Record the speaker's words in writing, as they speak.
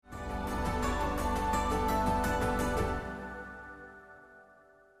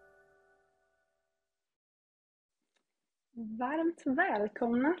Varmt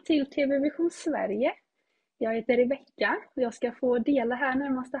välkomna till TV Vision Sverige. Jag heter Rebecka och jag ska få dela här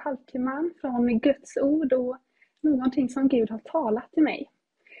närmaste halvtimman från Guds ord och någonting som Gud har talat till mig.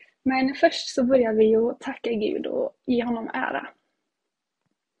 Men först så börjar vi att tacka Gud och ge honom ära.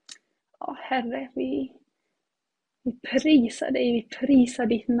 Ja, Herre, vi prisar dig, vi prisar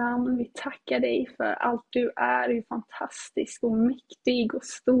ditt namn, vi tackar dig för allt du är. Du är fantastisk och mäktig och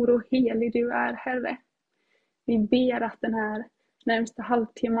stor och helig du är, Herre. Vi ber att den här närmsta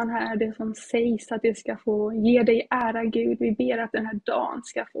halvtimman här, det som sägs, att det ska få ge dig ära, Gud. Vi ber att den här dagen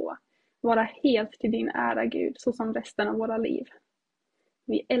ska få vara helt till din ära, Gud, så som resten av våra liv.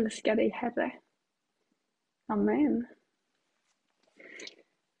 Vi älskar dig, Herre. Amen.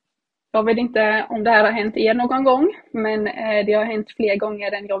 Jag vet inte om det här har hänt er någon gång, men det har hänt fler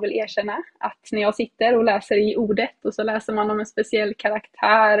gånger än jag vill erkänna. Att när jag sitter och läser i ordet och så läser man om en speciell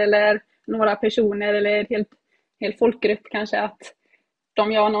karaktär eller några personer eller hel folkgrupp kanske, att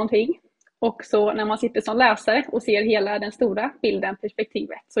de gör någonting. Och så när man sitter som läsare och ser hela den stora bilden,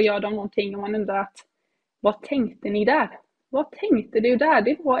 perspektivet, så gör de någonting och man undrar att vad tänkte ni där? Vad tänkte du där?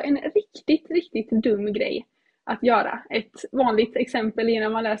 Det var en riktigt dum grej att göra. Ett vanligt exempel är när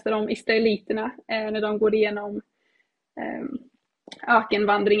man läser om israeliterna när de går igenom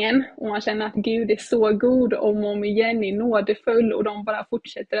ökenvandringen och man känner att Gud är så god om och om igen, är nådefull och de bara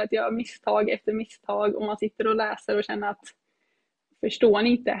fortsätter att göra misstag efter misstag och man sitter och läser och känner att förstår ni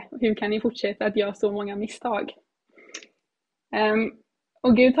inte, hur kan ni fortsätta att göra så många misstag?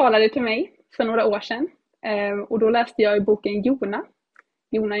 Och Gud talade till mig för några år sedan och då läste jag i boken Jona.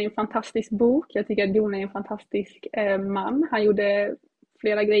 Jona är en fantastisk bok, jag tycker att Jona är en fantastisk man. Han gjorde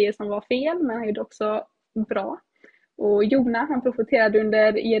flera grejer som var fel men han gjorde också bra. Och Jona, han profeterade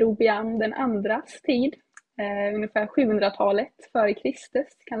under Jerobeam den andras tid, ungefär 700-talet före Kristus.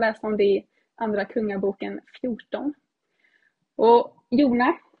 Kan läsa om det i andra kungaboken 14. Och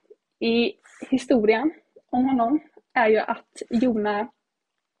Jona, i historien om honom, är ju att Jona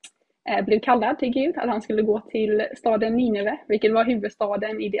blev kallad till Gud, att han skulle gå till staden Nineve, vilket var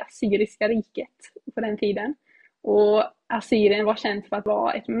huvudstaden i det assyriska riket på den tiden. Och Assyrien var känt för att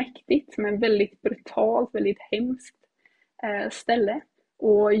vara ett mäktigt men väldigt brutalt, väldigt hemskt ställe.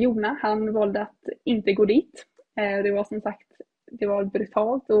 Och Jona, han valde att inte gå dit. Det var som sagt, det var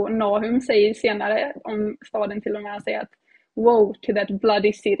brutalt. Och Nahum säger senare om staden till och med, han säger att woe to that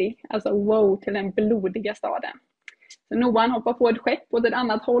bloody city, alltså woe till den blodiga staden. Så Noan hoppar på ett skepp åt ett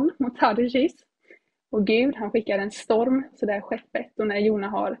annat håll mot Tarshish. Och Gud, han skickar en storm så där skeppet. Och när Jona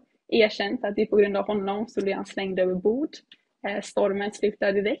har erkänt att det är på grund av honom så blir han slängd över bord. Stormen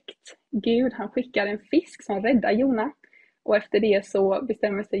slutar direkt. Gud, han skickar en fisk som räddar Jona. Och efter det så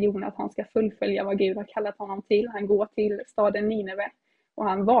bestämmer sig Jona att han ska fullfölja vad Gud har kallat honom till. Han går till staden Nineve och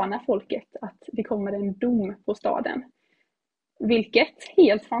han varnar folket att det kommer en dom på staden. Vilket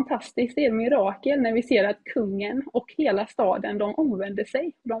helt fantastiskt är ett mirakel när vi ser att kungen och hela staden, de omvänder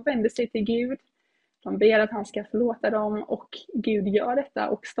sig. De vänder sig till Gud, de ber att han ska förlåta dem och Gud gör detta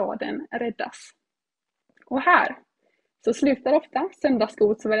och staden räddas. Och här så slutar ofta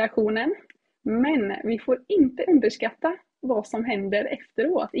söndagsskotsvariationen, men vi får inte underskatta vad som händer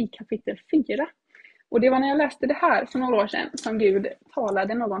efteråt i kapitel 4. Och det var när jag läste det här för några år sedan som Gud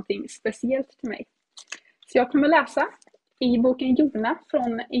talade någonting speciellt till mig. Så jag kommer läsa i boken Jona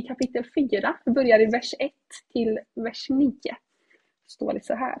i kapitel 4. Det börjar i vers 1 till vers 9. Står det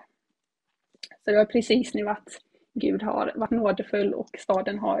så här. Så det var precis nu att Gud har varit nådefull och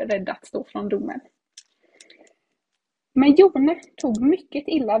staden har räddats då från domen. Men Jona tog mycket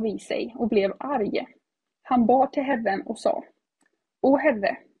illa vid sig och blev arg. Han bad till Herren och sa: O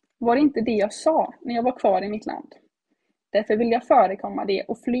Herre, var det inte det jag sa när jag var kvar i mitt land? Därför vill jag förekomma det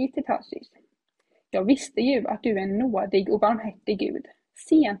och fly till Tarshish. Jag visste ju att du är en nådig och barmhärtig Gud,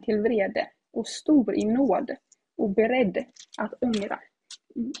 sen till vrede och stor i nåd och beredd att ångra.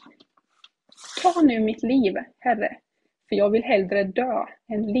 Ta nu mitt liv, Herre, för jag vill hellre dö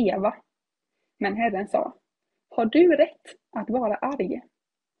än leva. Men Herren sa: har du rätt att vara arg?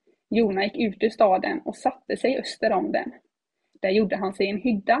 Jona gick ut ur staden och satte sig öster om den. Där gjorde han sig en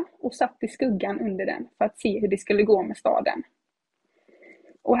hydda och satt i skuggan under den för att se hur det skulle gå med staden.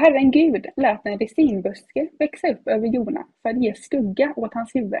 Och Herren Gud lät en resinbuske växa upp över Jona för att ge skugga åt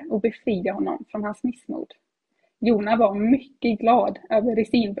hans huvud och befria honom från hans missmod. Jona var mycket glad över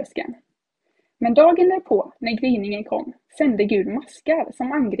resinbusken. Men dagen därpå, när gryningen kom, sände Gud maskar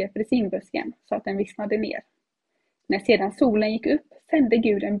som angrep resinbusken så att den vissnade ner. När sedan solen gick upp sände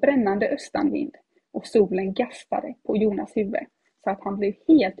Gud en brännande östanvind och solen gastade på Jonas huvud så att han blev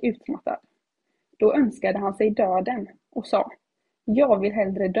helt utmattad. Då önskade han sig döden och sa: jag vill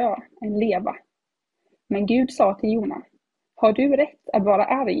hellre dö än leva. Men Gud sa till Jona: har du rätt att vara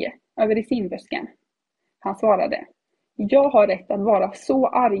arg över resinbusken? Han svarade, jag har rätt att vara så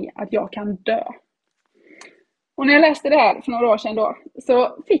arg att jag kan dö. Och när jag läste det här för några år sedan då,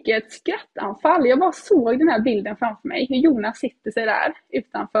 så fick jag ett skrattanfall. Jag bara såg den här bilden framför mig, hur Jonas sitter sig där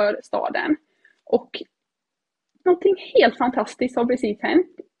utanför staden. Och någonting helt fantastiskt har precis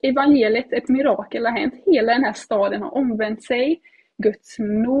hänt. Evangeliet, ett mirakel har hänt. Hela den här staden har omvänt sig. Guds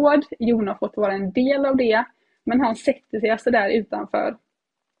nåd, Jonas har fått vara en del av det. Men han sätter sig alltså där utanför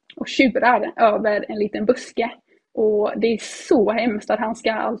och tjurar över en liten buske. Och det är så hemskt att han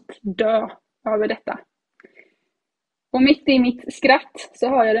ska allt dö över detta. Och mitt i mitt skratt så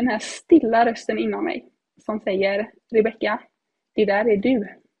har jag den här stilla rösten inom mig som säger, Rebecka, det där är du.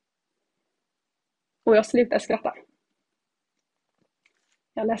 Och jag slutar skratta.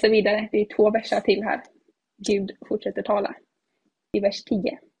 Jag läser vidare, det är 2 versar till här. Gud fortsätter tala. I vers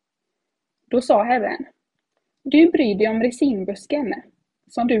 10. Då sa Herren, du bryr dig om resinbusken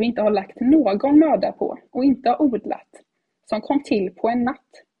som du inte har lagt någon möda på och inte har odlat, som kom till på en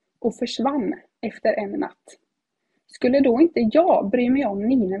natt och försvann efter en natt. Skulle då inte jag bry mig om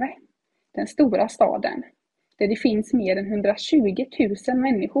Nineve, den stora staden, där det finns mer än 120 000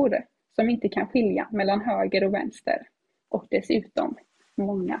 människor som inte kan skilja mellan höger och vänster och dessutom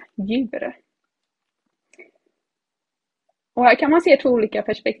många djur. Och här kan man se 2 olika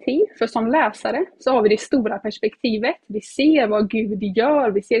perspektiv. För som läsare så har vi det stora perspektivet. Vi ser vad Gud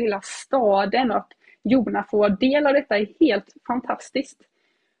gör, vi ser hela staden och Jona får del av detta är helt fantastiskt.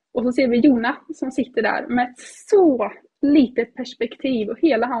 Och så ser vi Jona som sitter där med ett så litet perspektiv och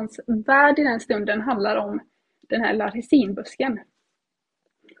hela hans värld i den stunden handlar om den här lilla resinbusken.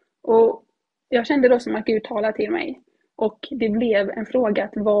 Och jag kände då som att Gud talade till mig och det blev en fråga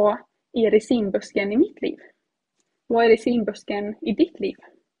att vad är resinbusken i mitt liv? Vad är resinbusken i ditt liv?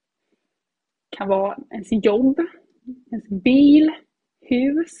 Det kan vara ens jobb, ens bil,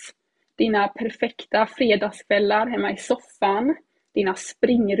 hus, dina perfekta fredagskvällar hemma i soffan, dina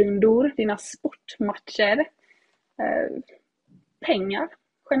springrundor, dina sportmatcher, pengar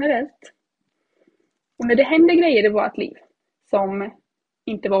generellt. Och när det händer grejer i vårt liv som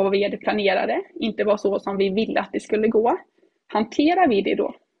inte var vad vi hade planerade, inte var så som vi ville att det skulle gå, hanterar vi det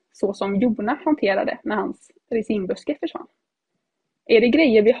då så som Jona hanterade när hans resinbuske försvann? Är det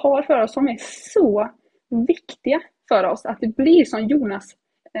grejer vi har för oss som är så viktiga för oss att det blir som Jonas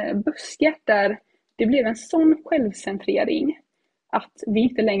buske där det blev en sån självcentrering att vi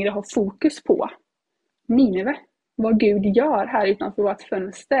inte längre har fokus på Nineve, vad Gud gör här utanför vårt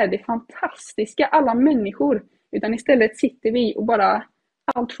fönster, det fantastiska, alla människor, utan istället sitter vi och bara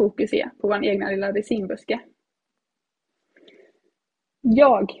allt fokus är på vår egna lilla resinbuske.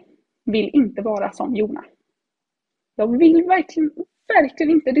 Jag vill inte vara som Jona. Jag vill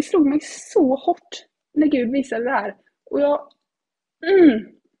verkligen inte. Det slog mig så hårt när Gud visade det här. Och jag...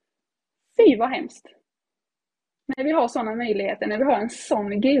 Fy vad hemskt. När vi har sådana möjligheter, när vi har en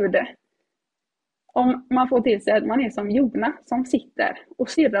sån Gud. Om man får till sig att man är som Jona som sitter och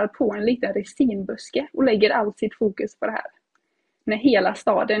stirrar på en liten resinbuske och lägger allt sitt fokus på det här. När hela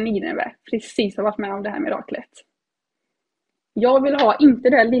staden Nineve precis har varit med om det här miraklet. Jag vill ha inte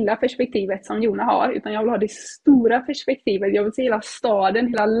det lilla perspektivet som Jona har, utan jag vill ha det stora perspektivet. Jag vill se hela staden,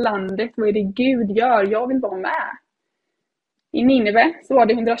 hela landet. Vad är det Gud gör? Jag vill vara med. I Nineve så var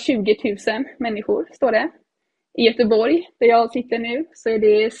det 120 000 människor, står det. I Göteborg, där jag sitter nu, så är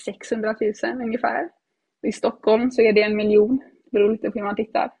det 600 000 ungefär. I Stockholm så är det 1 miljon. Det beror lite på hur man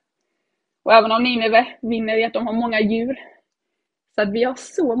tittar. Och även om Nineve vinner i att de har många djur. Så att vi har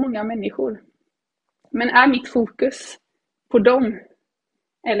så många människor. Men är mitt fokus på dem?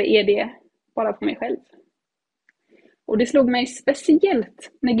 Eller är det bara på mig själv? Och det slog mig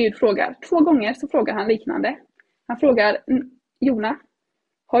speciellt när Gud frågar. 2 gånger så frågar han liknande. Han frågar Jona,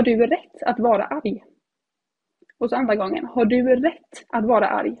 har du rätt att vara arg? Och så andra gången, har du rätt att vara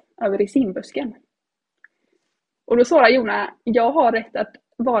arg över resinbusken? Och då svarar Jona, jag har rätt att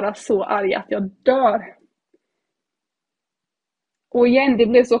vara så arg att jag dör. Och igen, det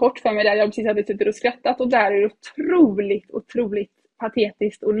blev så hårt för mig där jag precis hade suttit och skrattat. Och där är det otroligt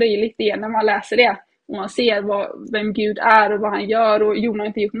patetiskt och löjligt igen när man läser det. Och man ser vem Gud är och vad han gör. Och Jona har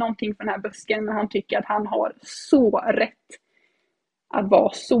inte gjort någonting för den här busken. Men han tycker att han har så rätt att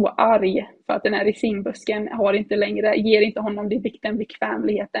vara så arg. För att den här resinbusken ger inte honom den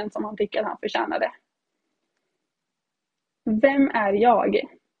bekvämligheten som han tycker att han förtjänade. Vem är jag?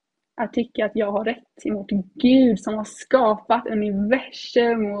 Att tycka att jag har rätt emot Gud som har skapat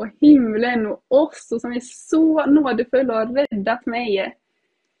universum och himlen och oss och som är så nådefull och har räddat mig.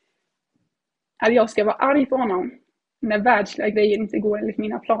 Att jag ska vara arg på honom när världsliga grejer inte går enligt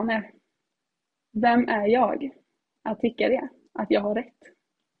mina planer. Vem är jag? att tycka det, att jag har rätt.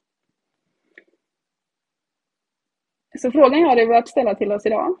 Så frågan jag hade velat ställa till oss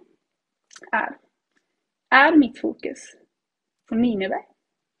idag är mitt fokus på Nineve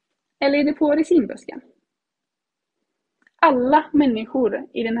eller är det på resinbusken? Alla människor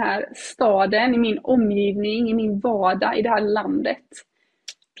i den här staden, i min omgivning, i min vardag, i det här landet,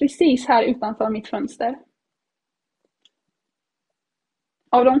 precis här utanför mitt fönster.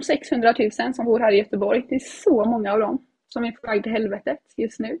 Av de 600 000 som bor här i Göteborg, det är så många av dem som är på väg till helvetet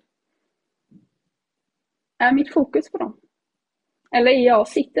just nu. Är mitt fokus på dem? Eller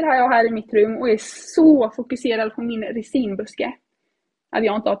sitter här i mitt rum och är så fokuserad på min resinbuske att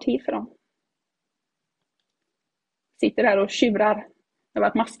jag inte har tid för dem? Sitter här och tjurar över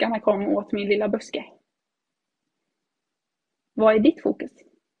att maskarna kom åt min lilla buske. Vad är ditt fokus?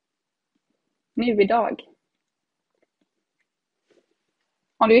 Nu idag.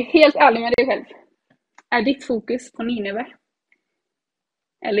 Om du är helt ärlig med dig själv. Är ditt fokus på Nineve?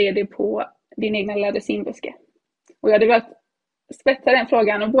 Eller är det på din egna lilla resinbuske? Och jag hade velat spetsa den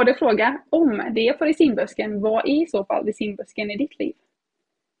frågan och både fråga om det är på resinbusken, vad är i så fall resinbusken i ditt liv?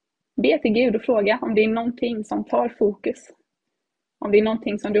 Be till Gud och fråga om det är någonting som tar fokus. Om det är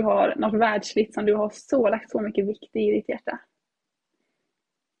någonting som du har, något världsligt som du har lagt så mycket vikt i ditt hjärta.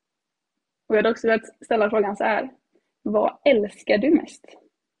 Och jag hade också velat ställa frågan så här. Vad älskar du mest?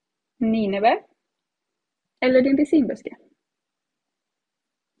 Nineve eller din resinbuske?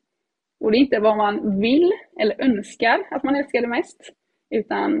 Och det är inte vad man vill eller önskar att man älskar det mest,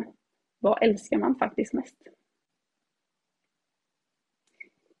 utan vad älskar man faktiskt mest?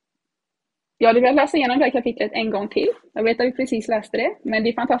 Jag hade velat läsa igenom det här kapitlet en gång till. Jag vet att vi precis läste det, men det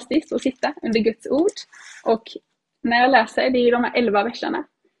är fantastiskt att sitta under Guds ord. Och när jag läser, det är de här 11 verserna,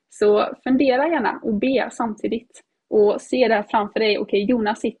 så fundera gärna och be samtidigt. Och se där framför dig, okej,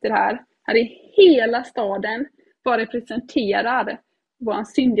 Jonas sitter här är hela staden, bara representerar vår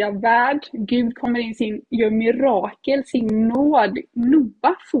syndiga värld. Gud kommer in, gör mirakel, sin nåd.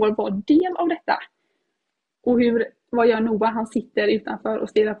 Noa får vara del av detta. Och vad gör Noa? Han sitter utanför och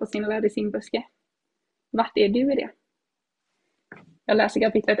stirrar på sin resinbuske. Vart är du i det? Jag läser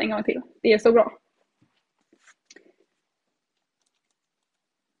kapitlet en gång till. Det är så bra.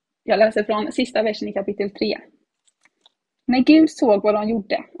 Jag läser från sista versen i kapitel 3. När Gud såg vad de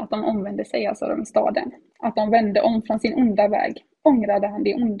gjorde, att de omvände sig, alltså de i staden, att de vände om från sin onda väg, ångrade han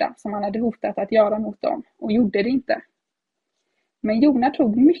det onda som han hade hotat att göra mot dem och gjorde det inte. Men Jona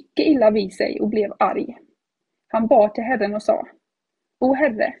tog mycket illa vid sig och blev arg. Han bad till Herren och sa: O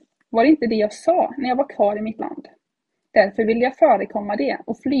Herre, var det inte det jag sa när jag var kvar i mitt land? Därför vill jag förekomma det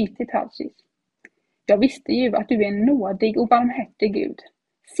och fly till Tarsis. Jag visste ju att du är en nådig och barmhärtig Gud,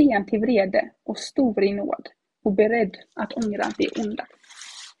 sen till vrede och stor i nåd och beredd att ångra det onda.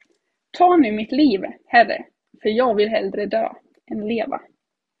 Ta nu mitt liv, Herre, för jag vill hellre dö än leva.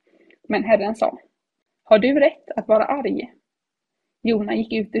 Men Herren sa: Har du rätt att vara arg? Jona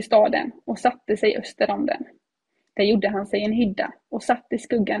gick ut ur staden och satte sig öster om den. Där gjorde han sig en hydda och satte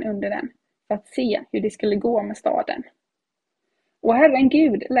skuggan under den för att se hur det skulle gå med staden. Och Herren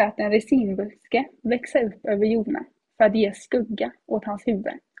Gud lät en resinbuske växa upp över Jona för att ge skugga åt hans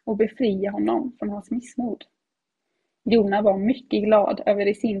huvud och befria honom från hans missmod. Jona var mycket glad över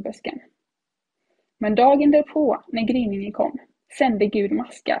resinbusken. Men dagen därpå, när gryningen kom, sände Gud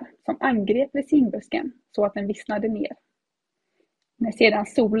maskar som angrep resinbusken så att den vissnade ner. När sedan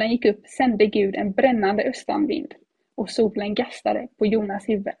solen gick upp sände Gud en brännande östanvind och solen gastade på Jonas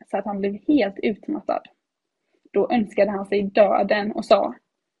huvud så att han blev helt utmattad. Då önskade han sig döden och sa: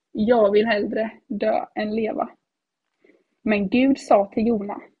 Jag vill hellre dö än leva. Men Gud sa till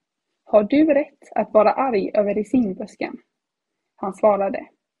Jona: Har du rätt att vara arg över resinbusken? Han svarade: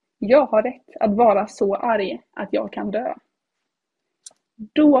 Jag har rätt att vara så arg att jag kan dö.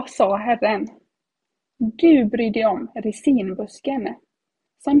 Då sa Herren: Du bryr dig om resinbusken,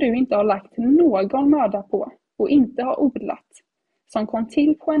 som du inte har lagt någon möda på och inte har odlat, som kom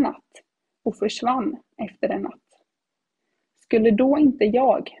till på en natt och försvann efter en natt. Skulle då inte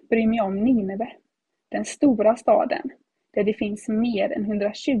jag bry mig om Nineve, den stora staden, där det finns mer än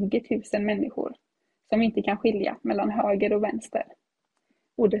 120 000 människor som inte kan skilja mellan höger och vänster,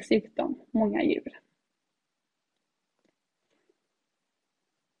 och dessutom många djur.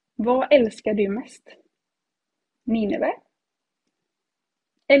 Vad älskar du mest? Nineve?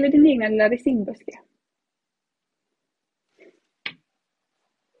 Eller din egna lilla resinbuske?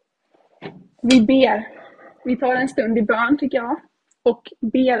 Vi ber. Vi tar en stund i bön, tycker jag, och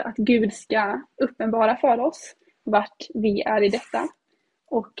ber att Gud ska uppenbara för oss vart vi är i detta,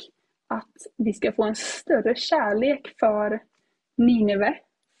 och att vi ska få en större kärlek för Nineve,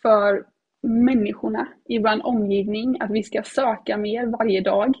 för människorna i vår omgivning, att vi ska söka mer varje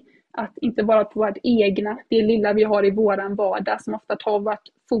dag. Att inte bara på vårt egna, det lilla vi har i våran vardag som ofta tar vårt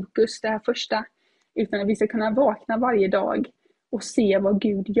fokus, det här första. Utan att vi ska kunna vakna varje dag och se vad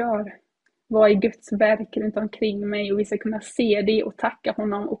Gud gör. Vad är Guds verk runt omkring mig, och vi ska kunna se det och tacka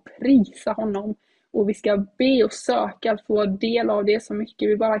honom och prisa honom. Och vi ska be och söka att få del av det så mycket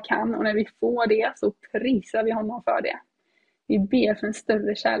vi bara kan. Och när vi får det så prisar vi honom för det. Vi ber för en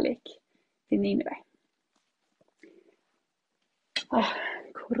större kärlek till Nineve.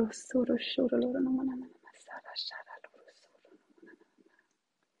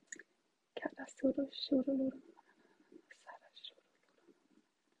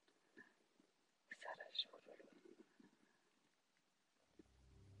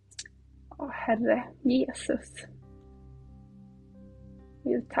 Herre Jesus,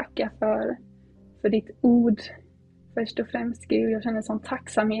 jag vill tacka för ditt ord. Först och främst Gud, jag känner sån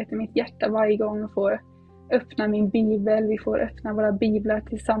tacksamhet i mitt hjärta varje gång jag får öppna min bibel. Vi får öppna våra biblar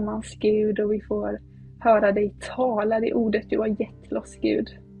tillsammans Gud, och vi får höra dig tala det ordet du har gett till oss Gud.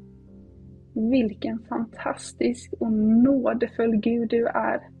 Vilken fantastisk och nådefull Gud du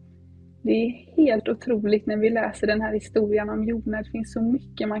är. Det är helt otroligt när vi läser den här historien om Jona. Det finns så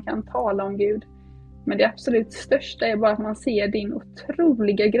mycket man kan tala om Gud. Men det absolut största är bara att man ser din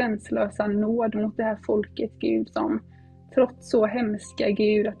otroliga gränslösa nåd mot det här folket Gud, som trots så hemska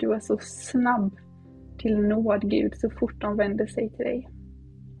Gud, att du är så snabb till nåd Gud så fort de vänder sig till dig.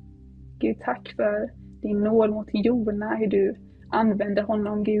 Gud, tack för din nåd mot Jona, hur du använder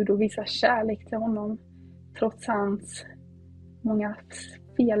honom Gud och visar kärlek till honom trots hans många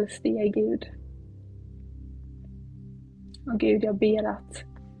felsteg Gud. Och Gud, jag ber att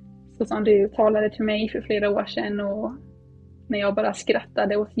så som du talade till mig för flera år sedan, och när jag bara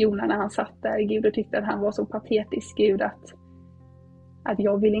skrattade åt Jona när han satt där Gud och tyckte att han var så patetisk Gud, att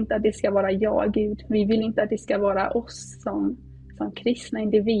jag vill inte att det ska vara jag Gud. Vi vill inte att det ska vara oss som kristna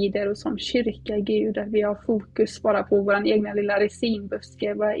individer och som kyrka Gud, att vi har fokus bara på vår egna lilla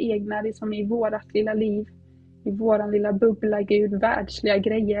resinbuske, våra egna, det som är i vårat lilla liv, i våran lilla bubbla Gud, världsliga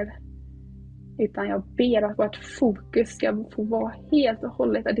grejer. Utan jag ber att vårt fokus ska få vara helt och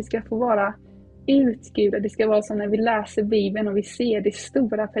hållet, att det ska få vara ut Gud, att det ska vara som när vi läser Bibeln och vi ser det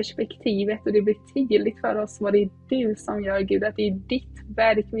stora perspektivet och det blir tydligt för oss vad det är du som gör Gud, att det är ditt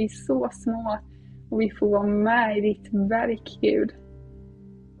verk, vi är så små och vi får vara med i ditt verk Gud.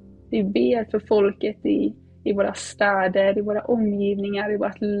 Vi ber för folket i våra städer, i våra omgivningar, i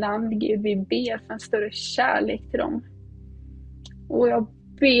vårt land Gud, vi ber för en större kärlek till dem. Och jag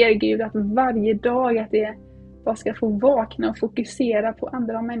ber Gud att varje dag att det bara ska få vakna och fokusera på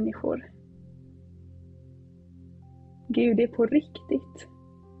andra människor. Gud, det är på riktigt.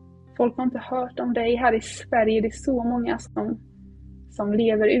 Folk har inte hört om dig här i Sverige. Det är så många som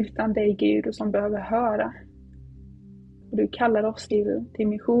lever utan dig Gud och som behöver höra. Och du kallar oss till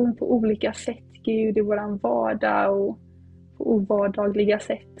mission på olika sätt Gud, i våran vardag och på ovardagliga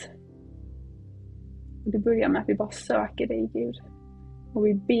sätt. Och det börjar med att vi bara söker dig Gud. Och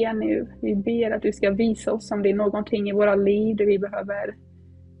vi ber att du ska visa oss om det är någonting i våra liv där vi behöver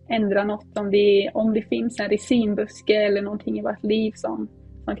ändra något. Om det finns en resinbuske eller någonting i vårt liv som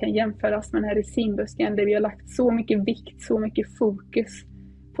kan jämföras med den här resinbusken, där vi har lagt så mycket vikt, så mycket fokus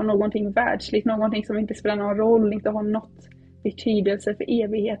på någonting världsligt, någonting som inte spelar någon roll, inte har något betydelse för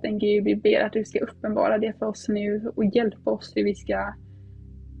evigheten Gud. Vi ber att du ska uppenbara det för oss nu och hjälpa oss hur vi ska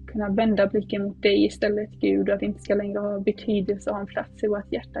kunna vända blicken mot dig istället Gud, och att det inte ska längre ha betydelse och ha en plats i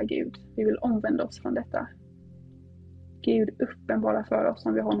vårt hjärta Gud. Vi vill omvända oss från detta. Gud, uppenbara för oss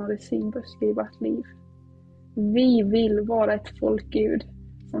om vi har någon resinbuske i vårt liv. Vi vill vara ett folk Gud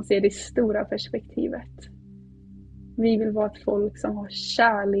som ser det stora perspektivet. Vi vill vara ett folk som har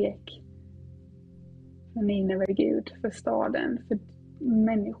kärlek för Nineve Gud, för staden, för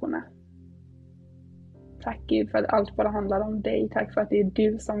människorna. Tack Gud för att allt bara handlar om dig. Tack för att det är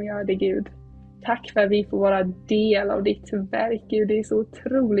du som gör det Gud. Tack för att vi får vara del av ditt verk Gud. Det är så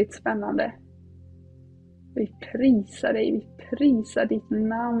otroligt spännande. Vi prisar dig, vi prisar ditt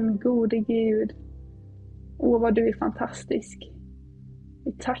namn, gode Gud. Åh, vad du är fantastisk.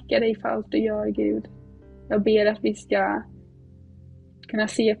 Vi tackar dig för allt du gör Gud. Jag ber att vi ska kunna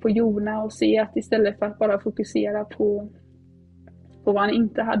se på Jona och se att istället för att bara fokusera på vad han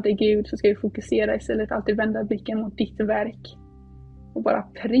inte hade Gud, så ska vi fokusera istället, alltid vända blicken mot ditt verk och bara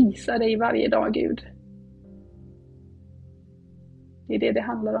prisa dig varje dag Gud. Det är det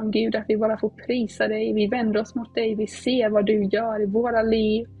handlar om Gud, att vi bara får prisa dig, vi vänder oss mot dig, vi ser vad du gör i våra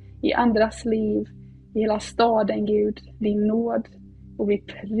liv, i andras liv, i hela staden Gud, din nåd, och vi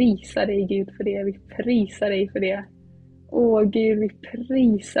prisar dig Gud för det, vi prisar dig för det. Åh Gud, vi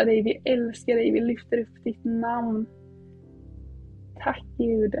prisar dig, vi älskar dig, vi lyfter upp ditt namn. Tack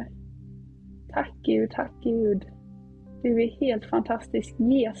Gud. Tack Gud, tack Gud. Du är helt fantastisk,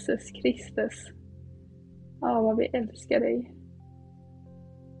 Jesus Kristus. Åh, vad vi älskar dig.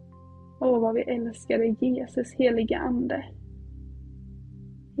 Åh, vad vi älskar dig, Jesus, helige Ande.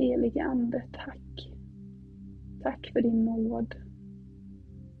 Helige Ande, tack. Tack för din nåd.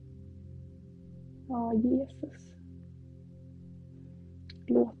 Ja, Jesus.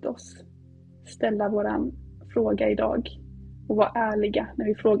 Låt oss ställa våran fråga idag och vara ärliga när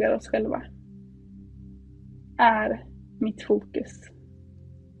vi frågar oss själva. Är mitt fokus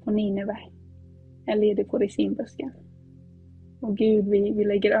på Nineve eller är det på resinbusken? Och Gud, vi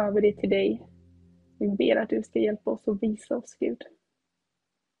lägger över det till dig. Vi ber att du ska hjälpa oss och visa oss, Gud.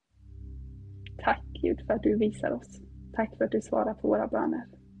 Tack Gud för att du visar oss. Tack för att du svarar på våra böner.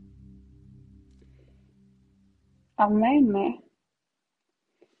 Amen.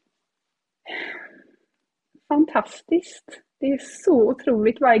 Fantastiskt. Det är så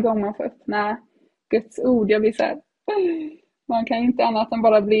otroligt varje gång man får öppna Guds ord. Jag blir så här, man kan inte annat än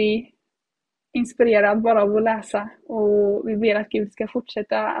bara bli inspirerad bara av att läsa. Och vi ber att Gud ska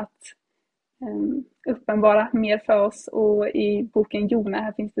fortsätta att uppenbara mer för oss. Och i boken Jona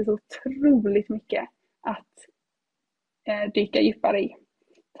här finns det så otroligt mycket att dyka djupare i.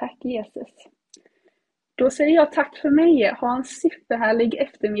 Tack Jesus. Då säger jag tack för mig. Ha en superhärlig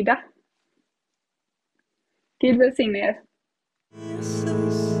eftermiddag. Gud välsigne er.